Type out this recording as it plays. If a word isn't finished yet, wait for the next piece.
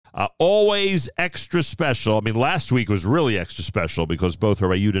Always extra special. I mean, last week was really extra special because both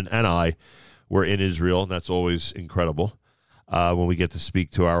Rabbi Yudin and I were in Israel, and that's always incredible when we get to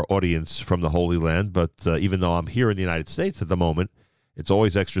speak to our audience from the Holy Land. But even though I'm here in the United States at the moment, it's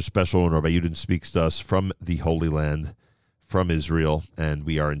always extra special when Rabbi Yudin speaks to us from the Holy Land, from Israel, and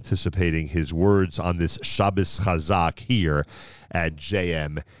we are anticipating his words on this Shabbos Chazak here at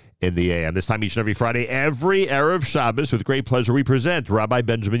JM in the AM. This time each and every Friday, every Erev Shabbos, with great pleasure, we present Rabbi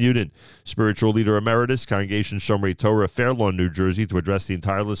Benjamin Yudin, Spiritual Leader Emeritus, Congregation Shomrei Torah, Fair Lawn, New Jersey, to address the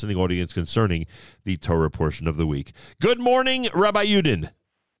entire listening audience concerning the Torah portion of the week. Good morning, Rabbi Yudin.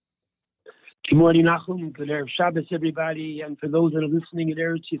 Good morning, Nachum. Good Erev Shabbos, everybody. And for those that are listening in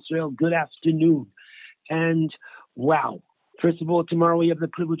Eretz Yisrael, good afternoon. And wow. First of all, tomorrow we have the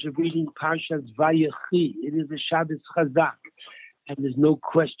privilege of reading Parshas Vayechi. It is a Shabbos Chazak. And there's no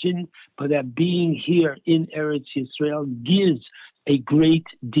question but that being here in Eretz Yisrael gives a great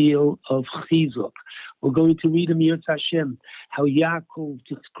deal of chizuk. We're going to read in Yirtzeh Hashem how Yaakov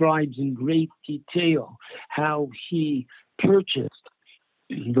describes in great detail how he purchased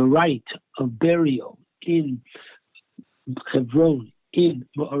the right of burial in Hebron, in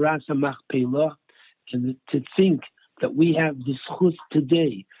Ma'aras HaMachpelah, and to think that we have the zchus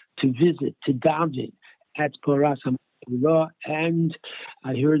today to visit, to daven at Ma'aras HaMachpelah. And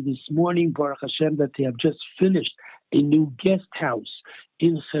I heard this morning, Baruch Hashem, that they have just finished a new guest house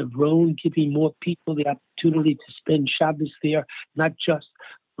in Hebron, giving more people the opportunity to spend Shabbos there, not just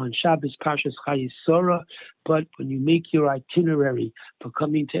on Shabbos Parshas Chayei Sarah, but when you make your itinerary for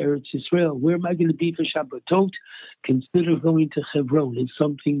coming to Eretz Yisrael, where am I going to be for Shabbatot? Consider going to Hebron. It's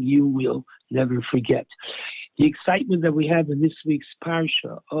something you will never forget. The excitement that we have in this week's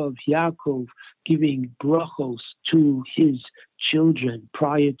Parsha of Yaakov giving brachos to his children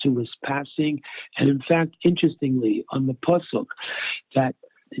prior to his passing, and in fact, interestingly, on the pasuk that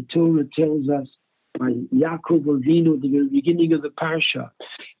the Torah tells us by Yaakov Avinu at the very beginning of the Parsha,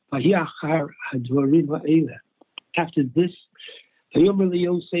 after this,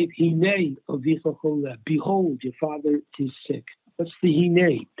 behold, your father is sick. What's the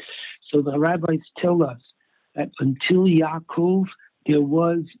Hinei? So the rabbis tell us that until Yaakov, there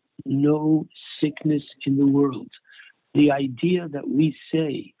was no sickness in the world. The idea that we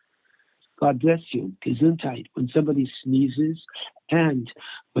say, God bless you, Gesundheit, when somebody sneezes, and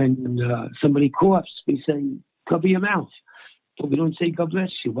when somebody coughs, we say, cover your mouth. But we don't say, God bless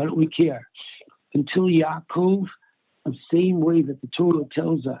you. Why don't we care? Until Yaakov, the same way that the Torah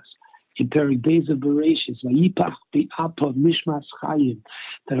tells us, in Perek Beis of Bereshis, Vayipach bi'apav mishmas chayim,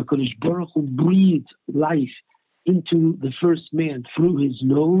 that HaKadosh Baruch Hu breathed life into the first man through his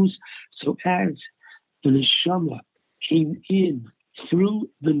nose. So as the neshama came in through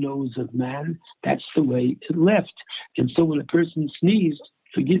the nose of man, that's the way it left. And so when a person sneezed,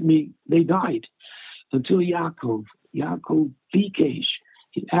 forgive me, they died. Until Yaakov Bikesh,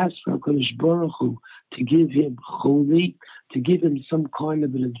 he asked for HaKadosh Baruch Hu to give him holy, to give him some kind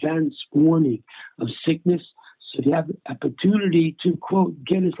of an advance warning of sickness, so to have the opportunity to, quote,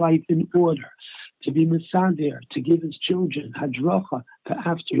 get his life in order, to be Mesader, to give his children Hadracha for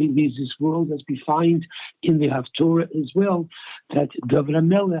after he leaves this world, as we find in the Haftorah as well, that David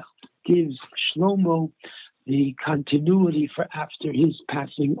HaMelech gives Shlomo the continuity for after his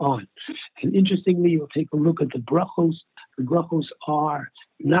passing on. And interestingly, you'll take a look at the brachos. The brachos are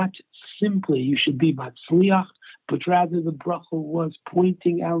not simply, you should be Matzliach, but rather the bracha was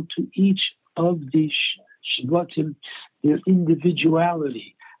pointing out to each of the Shvatim their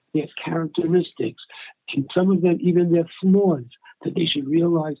individuality, their characteristics, and some of them even their flaws, that they should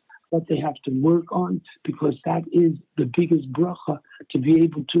realize what they have to work on, because that is the biggest bracha, to be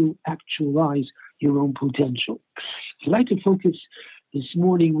able to actualize your own potential. I'd like to focus this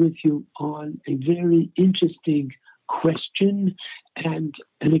morning with you on a very interesting question and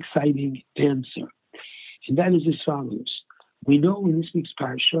an exciting answer. And that is as follows. We know in this week's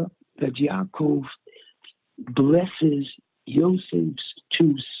Parsha that Yaakov blesses Yosef's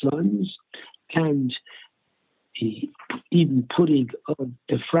two sons, and he even putting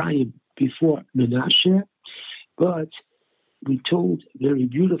Ephraim before Menashe. But we told very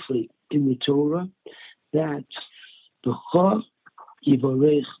beautifully in the Torah that B'cha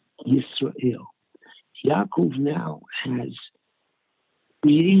Yivarech Yisrael. Yaakov now has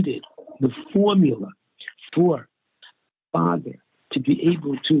created the formula for father to be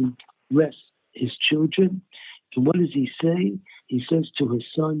able to bless his children. And what does he say? He says to his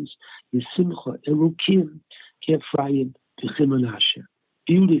sons, Yisimcha Elokim Ephraim B'chim Menashe.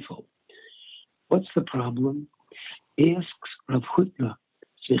 Beautiful. What's the problem? Asks Rav Hutna,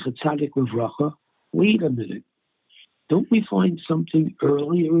 Zecher Tzadik Levracha, wait a minute. Don't we find something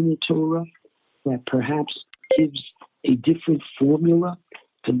earlier in the Torah that perhaps gives a different formula?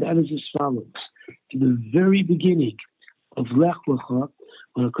 And that is as follows. In the very beginning of Lech Lecha,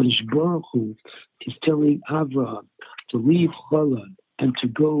 when HaKadosh Baruch Hu is telling Avraham to leave Haran and to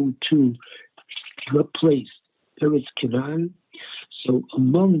go to the place, Eretz Canaan. So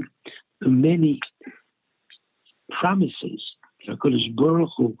among the many promises HaKadosh Baruch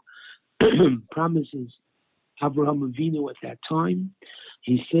Hu promises Avraham Avinu at that time,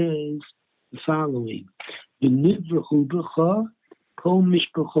 he says the following: "V'nivrachu b'cha kol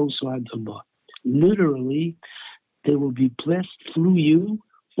mishpachos ha'adamah." Literally, they will be blessed through you,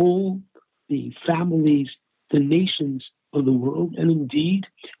 all the families, the nations of the world. And indeed,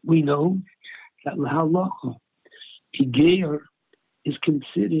 we know that l'halacha, a ger is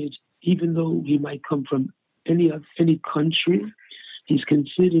considered, even though he might come from any country, he's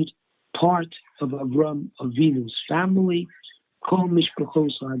considered part of Avram Avinu's family. Kol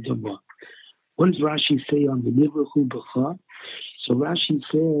mishpachos ha'adamah. What does Rashi say on the nivrachu b'cha? So Rashi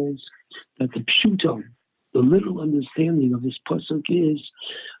says that the pshuto, the little understanding of this pasuk is,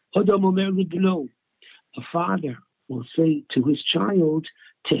 Adam omer libno, a father will say to his child,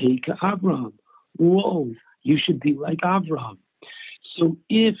 Teheka Avraham, whoa, you should be like Avraham. So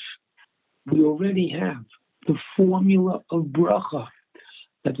if we already have the formula of bracha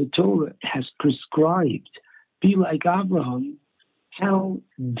that the Torah has prescribed, be like Avraham, how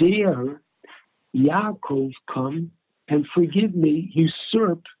dare Yaakov come and, forgive me,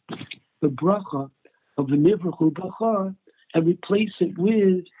 usurp the bracha of the nivrachu bracha and replace it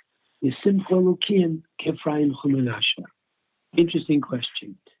with the simcha lokim kefraim chumenasha? Interesting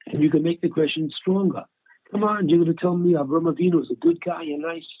question. And you can make the question stronger. Come on, you're going to tell me Avram Avinu was a good guy, a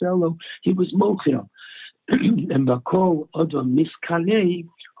nice fellow. He was mochel. And bakol adam miskalei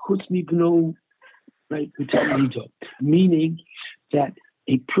chutz mibno, right, meaning that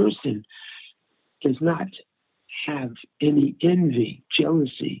a person does not have any envy,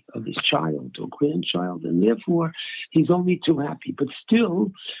 jealousy of his child or grandchild, and therefore he's only too happy. But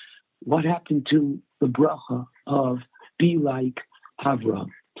still, what happened to the bracha of be like Avram?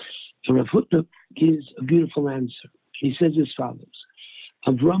 So Rav Hutner gives a beautiful answer. He says as follows: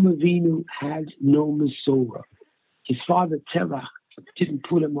 Avram Avinu had no Mesorah. His father Terach didn't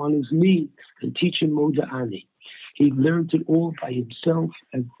put him on his knee and teach him Moda'ani. He learned it all by himself,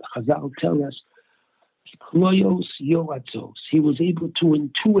 as Chazal tell us. Kloyos Yoatzos. He was able to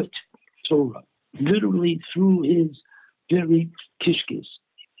intuit Torah, literally through his very kishkis.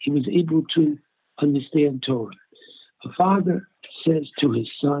 He was able to understand Torah. A father says to his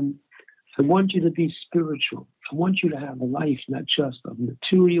son, I want you to be spiritual. I want you to have a life not just of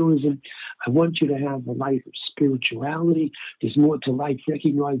materialism. I want you to have a life of spirituality. There's more to life.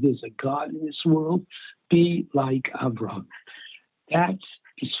 Recognize there's a God in this world. Be like Abraham. That's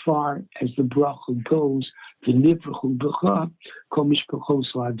as far as the bracha goes. The nivrachu b'cha kol mishpachos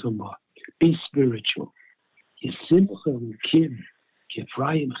ha'adamah. Be spiritual. Yisimcha l'kim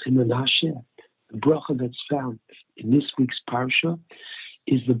k'Ephraim ch'Menashe. The bracha that's found in this week's parsha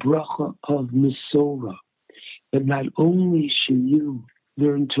is the bracha of Mesorah. That not only shall you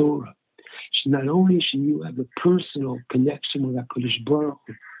learn Torah, not only shall you have a personal connection with HaKadosh Baruch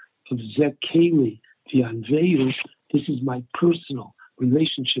Hu, of Zekeli v'Anveyu, this is my personal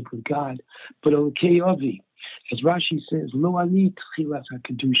relationship with God, but Elokei Avi, as Rashi says, Lo ani tchilas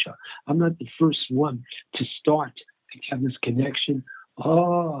HaKedusha, I'm not the first one to start to have this connection.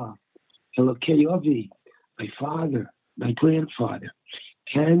 Elokei Avi, my father, my grandfather.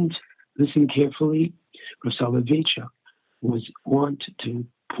 And listen carefully, Rav Soloveitchik was on to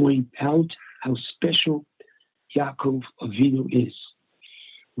point out how special Yaakov Avinu is.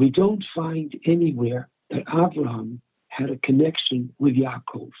 We don't find anywhere that Abraham had a connection with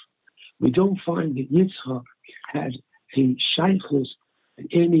Yaakov. We don't find that Yitzchak had a shaychus in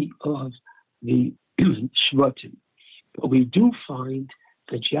any of the Shvatim. But we do find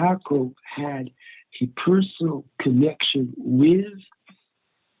that Yaakov had a personal connection with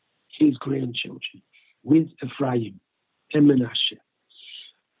his grandchildren, with Ephraim and Menashe.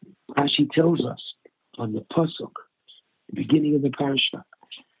 Rashi tells us on the pasuk, the beginning of the parasha,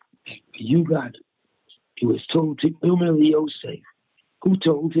 Yugad, he was told to Umer Yosef. Who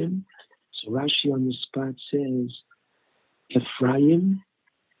told him? So Rashi on the spot says, Ephraim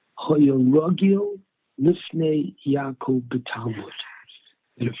hoyorogil lifnei Yaakov b'Talmud.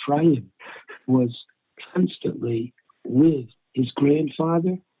 That Ephraim was constantly with his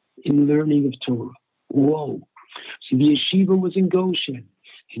grandfather in learning of Torah. Whoa. So the yeshiva was in Goshen.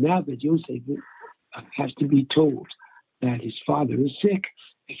 And now that Yosef has to be told that his father is sick,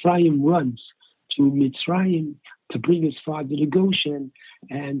 Ephraim runs to Mitzrayim, to bring his father to Goshen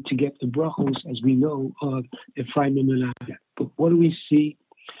and to get the brachos, as we know, of Ephraim and Manasseh. But what do we see?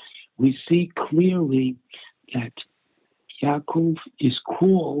 We see clearly that Yaakov is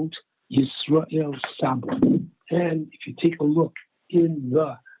called Yisrael Saba. And if you take a look in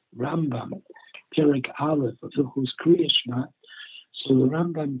the Rambam, Perek Aleph of Hilchos Kriya Shema, so the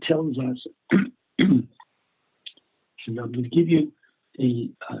Rambam tells us, and I'm going to give you a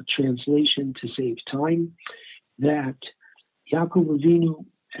translation to save time, that Yaakov Avinu,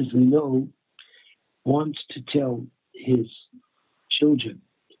 as we know, wants to tell his children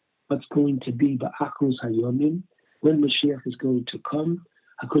what's going to be Ba'achros Hayomim, when Mashiach is going to come.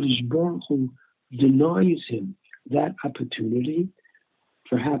 HaKadosh Baruch Hu denies him that opportunity.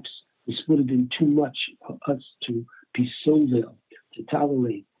 Perhaps this would have been too much for us to be so ill, to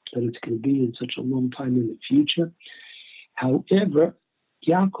tolerate that it's going to be in such a long time in the future. However,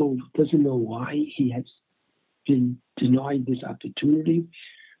 Yaakov doesn't know why he has been denied this opportunity.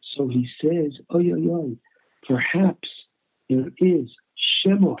 So he says, perhaps there is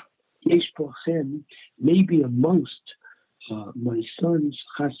Shema, Yesh Bochem, maybe amongst my sons,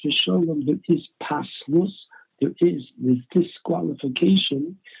 Chas v'Sholom, there is paslus, there is this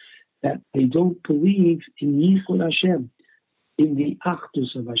disqualification that they don't believe in Yichud Hashem, in the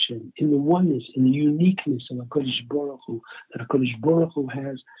achdus of Hashem, in the oneness, in the uniqueness of HaKadosh Baruch Hu, that HaKadosh Baruch Hu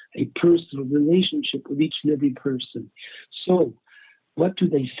has a personal relationship with each and every person. So, what do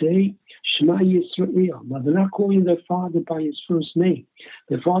they say? Shema Yisrael. Now, they're not calling their father by his first name.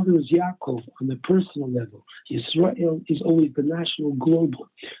 Their father is Yaakov on the personal level. Yisrael is always the national, global.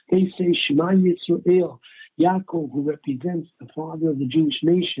 They say Shema Yisrael. Yaakov, who represents the father of the Jewish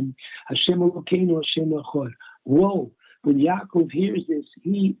nation, Hashem Elokeinu, Hashem Echad. Whoa! When Yaakov hears this,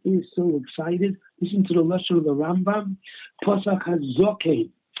 he is so excited. Listen to the lesson of the Rambam. Pasach HaZokein.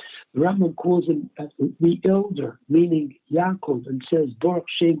 The Rambam calls him the elder, meaning Yaakov, and says, Baruch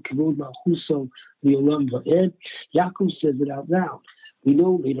Shem Kavod Malchuso Le'olam Va'ed. Yaakov says it out loud. We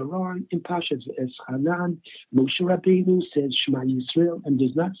know later on in Pashas Eschanan, Moshe Rabbeinu says Shema Yisrael and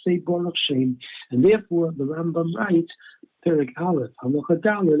does not say Baruch Shem, and therefore the Rambam writes, Perek Aleph, Halacha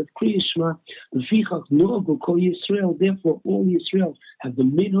Daled of Kriya Shema, L'fichach Nogu Kol Yisrael. Therefore, all Yisrael have the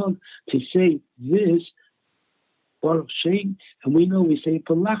minhag to say this Baruch Shem, and we know we say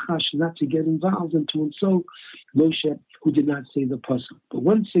Palachash not to get involved and to insult Moshe, who did not say the pasuk. But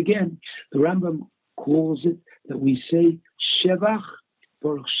once again, the Rambam calls it that we say Shevach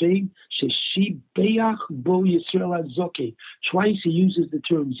Baruch Shem Sheshibeach Bo Yisrael Zoke. Twice he uses the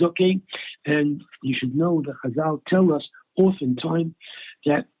term Zoke, and you should know that Chazal tell us oftentimes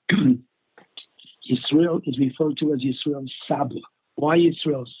that Yisrael is referred to as Yisrael Saba. Why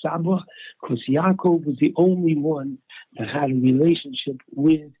Yisrael Saba? Because Yaakov was the only one that had a relationship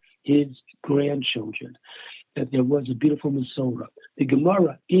with his grandchildren, that there was a beautiful Masorah. The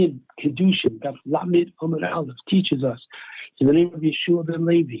Gemara in Kedushin, Daf Lamed Amud Aleph, teaches us, in the name of Yeshua ben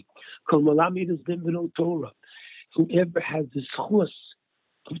Levi, Kol Malamed is ben B'no Torah, whoever has the schus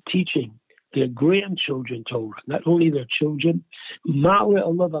of teaching their grandchildren Torah, not only their children, Ma'ale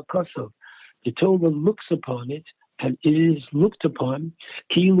Allah V'Kasav, the Torah looks upon it, and it is looked upon,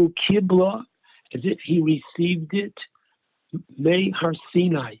 Kilu Kibla, as if he received it, May Har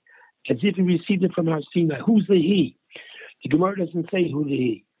Sinai, as if he received it from Har Sinai. Who's the he? The Gemara doesn't say who the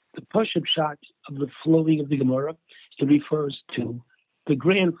he. The push-up shot of the flowing of the Gemara, it refers to the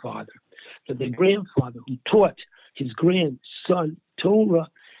grandfather. That the grandfather who taught his grandson Torah,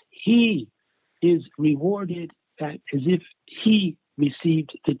 he is rewarded as if he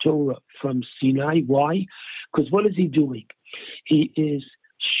received the Torah from Sinai. Why? Because what is he doing? He is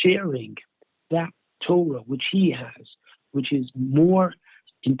sharing that Torah which he has, which is more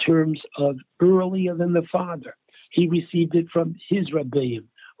in terms of earlier than the father. He received it from his Rabbeim,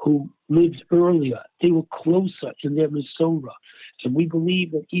 who lived earlier. They were closer in their Masorah. And we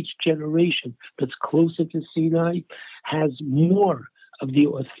believe that each generation that's closer to Sinai has more of the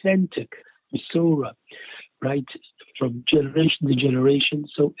authentic Masorah, right, from generation to generation.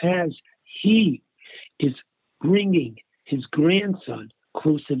 So as he is bringing his grandson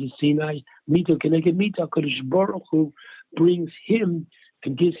closer to Sinai, Mito Keneged Mito, HaKadosh Baruch Hu brings him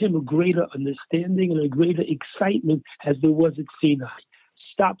and gives him a greater understanding and a greater excitement as there was at Sinai.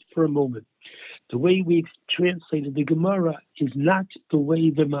 Stop for a moment. The way we translated the Gemara is not the way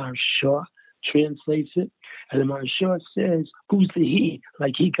the Maharsha translates it. And the Maharsha says, who's the he?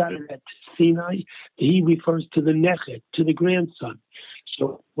 Like he got it at Sinai. The he refers to the Nechet, to the grandson.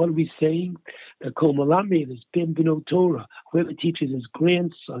 So what are we saying? The Kol Malamed is Ben B'no Torah. Whoever teaches his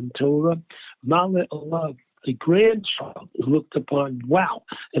grandson Torah, Ma'ale Allah, the grandchild, is looked upon, wow,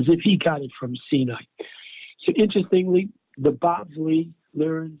 as if he got it from Sinai. So interestingly, the Bavli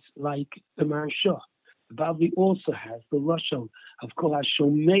learns like the Maharsha. The Bavli also has the Lashon of Kol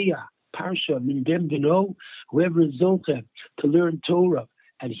HaShomeya Parsha Min Dem Beno, whoever is Zolta to learn Torah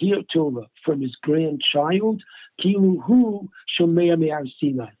and hear Torah from his grandchild, Kilu Hu Shomeya Me'ar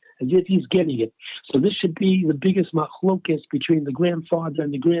Sinai, as if he's getting it. So this should be the biggest machlokes between the grandfather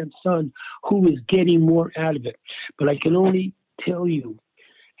and the grandson, who is getting more out of it. But I can only tell you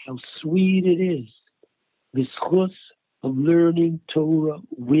how sweet it is, the schus of learning Torah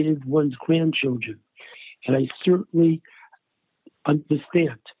with one's grandchildren. And I certainly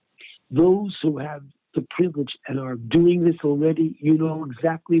understand those who have the privilege and are doing this already, you know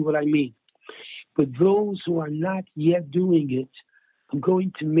exactly what I mean. But those who are not yet doing it, I'm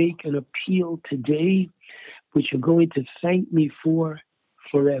going to make an appeal today, which you're going to thank me for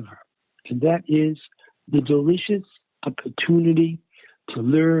forever. And that is the delicious opportunity to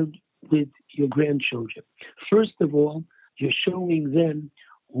learn with your grandchildren. First of all, you're showing them,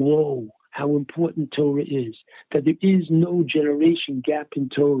 whoa, how important Torah is, that there is no generation gap in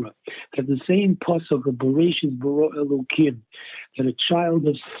Torah, that the same pasuk of Bereshit bara Elokim, that a child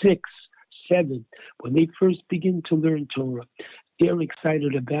of 6, 7, when they first begin to learn Torah, they're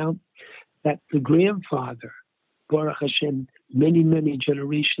excited about, that the grandfather, Baruch Hashem, many, many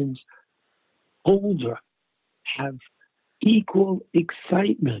generations older, have equal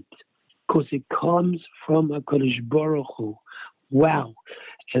excitement, because it comes from HaKadosh Baruch Hu. Wow.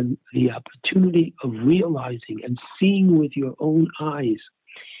 And the opportunity of realizing and seeing with your own eyes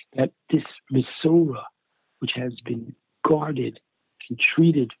that this Mesorah, which has been guarded and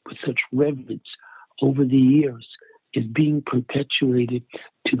treated with such reverence over the years, is being perpetuated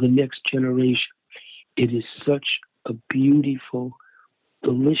to the next generation. It is such a beautiful,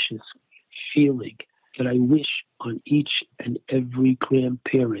 delicious feeling that I wish on each and every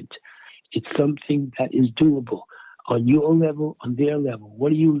grandparent. It's something that is doable on your level, on their level.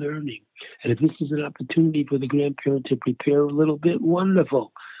 What are you learning? And if this is an opportunity for the grandparent to prepare a little bit,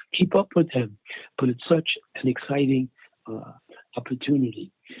 wonderful. Keep up with them. But it's such an exciting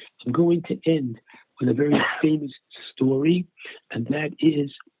opportunity. I'm going to end with a very famous story, and that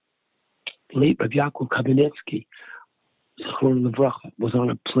is late Rav Yaakov Kamenetsky, Zichron Livracha, was on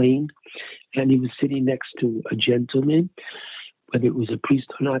a plane, and he was sitting next to a gentleman, whether it was a priest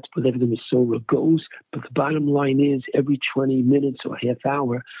or not, whatever the Mesorah goes. But the bottom line is, every 20 minutes or half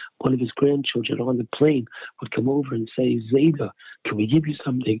hour, one of his grandchildren on the plane would come over and say, Zeta, can we give you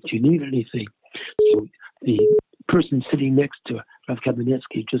something? Do you need anything? So the person sitting next to Rav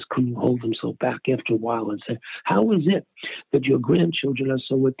Kamenetsky just couldn't hold himself back after a while and said, how is it that your grandchildren are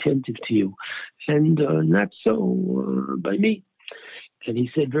so attentive to you and not so by me? And he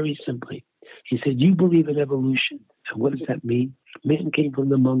said very simply, he said, you believe in evolution. And what does that mean? Man came from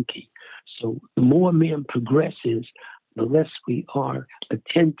the monkey. So the more man progresses, the less we are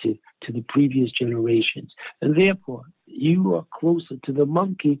attentive to the previous generations. And therefore, you are closer to the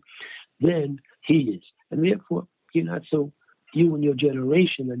monkey than he is. And therefore, you're not so, you and your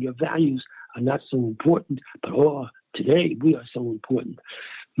generation and your values are not so important. But today we are so important.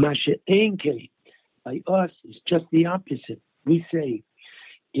 Masha Enke, by us, is just the opposite. We say,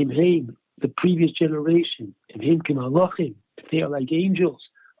 in him, the previous generation, in him kim halachim, they are like angels.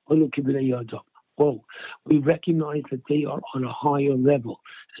 We recognize that they are on a higher level,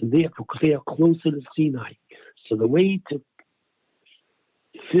 and therefore, because they are closer to Sinai. So the way to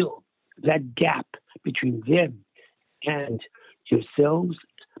fill that gap between them and yourselves,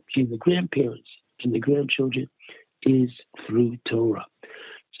 between the grandparents and the grandchildren, is through Torah.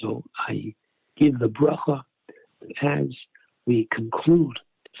 So I give the bracha as we conclude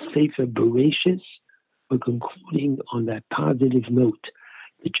Sefer Bereshis. We're concluding on that positive note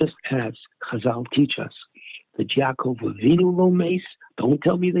that just as Chazal teach us, that Yaakov Avinu lo meis, don't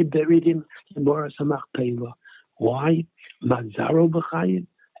tell me they buried him in Boras HaMachpelah. Why? Mazaro b'chayim,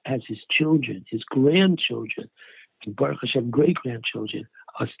 as his children, his grandchildren, and Baruch Hashem great-grandchildren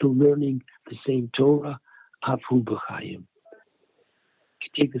are still learning the same Torah, Afu b'chayim.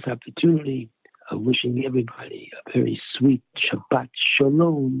 I take this opportunity of wishing everybody a very sweet Shabbat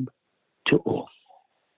Shalom to all.